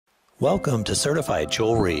Welcome to Certified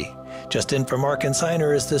Jewelry. Just in from our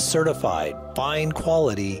consignor is this certified, fine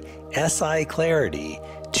quality, SI Clarity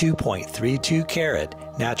 2.32 carat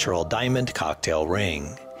natural diamond cocktail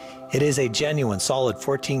ring. It is a genuine solid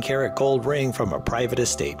 14 karat gold ring from a private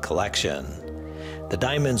estate collection. The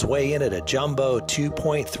diamonds weigh in at a jumbo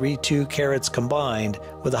 2.32 carats combined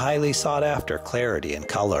with a highly sought after clarity and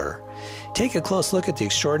color. Take a close look at the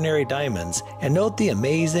extraordinary diamonds and note the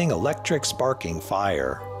amazing electric sparking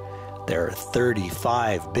fire. There are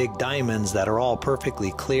 35 big diamonds that are all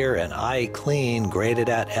perfectly clear and eye clean, graded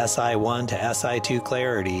at SI1 to SI2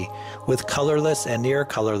 clarity, with colorless and near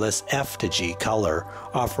colorless F to G color,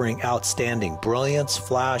 offering outstanding brilliance,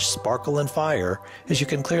 flash, sparkle, and fire, as you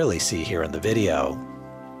can clearly see here in the video.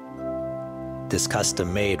 This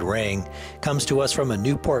custom-made ring comes to us from a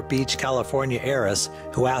Newport Beach, California heiress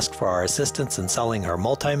who asked for our assistance in selling her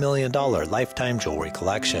multi-million-dollar lifetime jewelry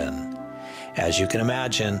collection. As you can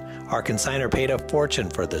imagine, our consignor paid a fortune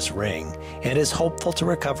for this ring and is hopeful to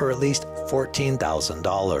recover at least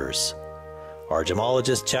 $14,000. Our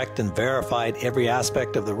gemologist checked and verified every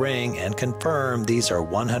aspect of the ring and confirmed these are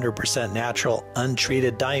 100% natural,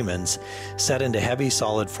 untreated diamonds set into heavy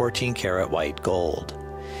solid 14 karat white gold.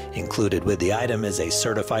 Included with the item is a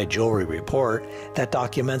certified jewelry report that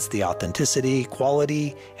documents the authenticity,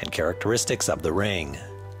 quality, and characteristics of the ring.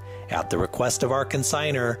 At the request of our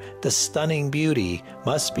consignor, the stunning beauty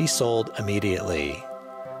must be sold immediately.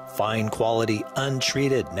 Fine quality,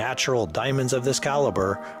 untreated, natural diamonds of this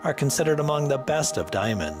caliber are considered among the best of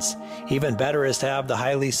diamonds. Even better is to have the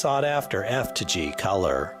highly sought after F to G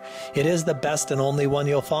color. It is the best and only one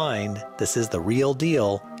you'll find. This is the real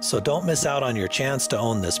deal, so don't miss out on your chance to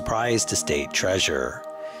own this prized estate treasure.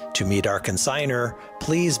 To meet our consignor,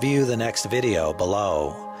 please view the next video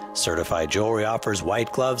below. Certified Jewelry offers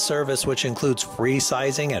white glove service, which includes free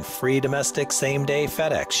sizing and free domestic same-day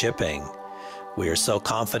FedEx shipping. We are so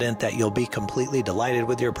confident that you'll be completely delighted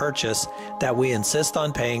with your purchase that we insist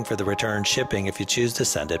on paying for the return shipping if you choose to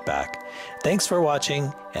send it back. Thanks for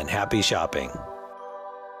watching and happy shopping.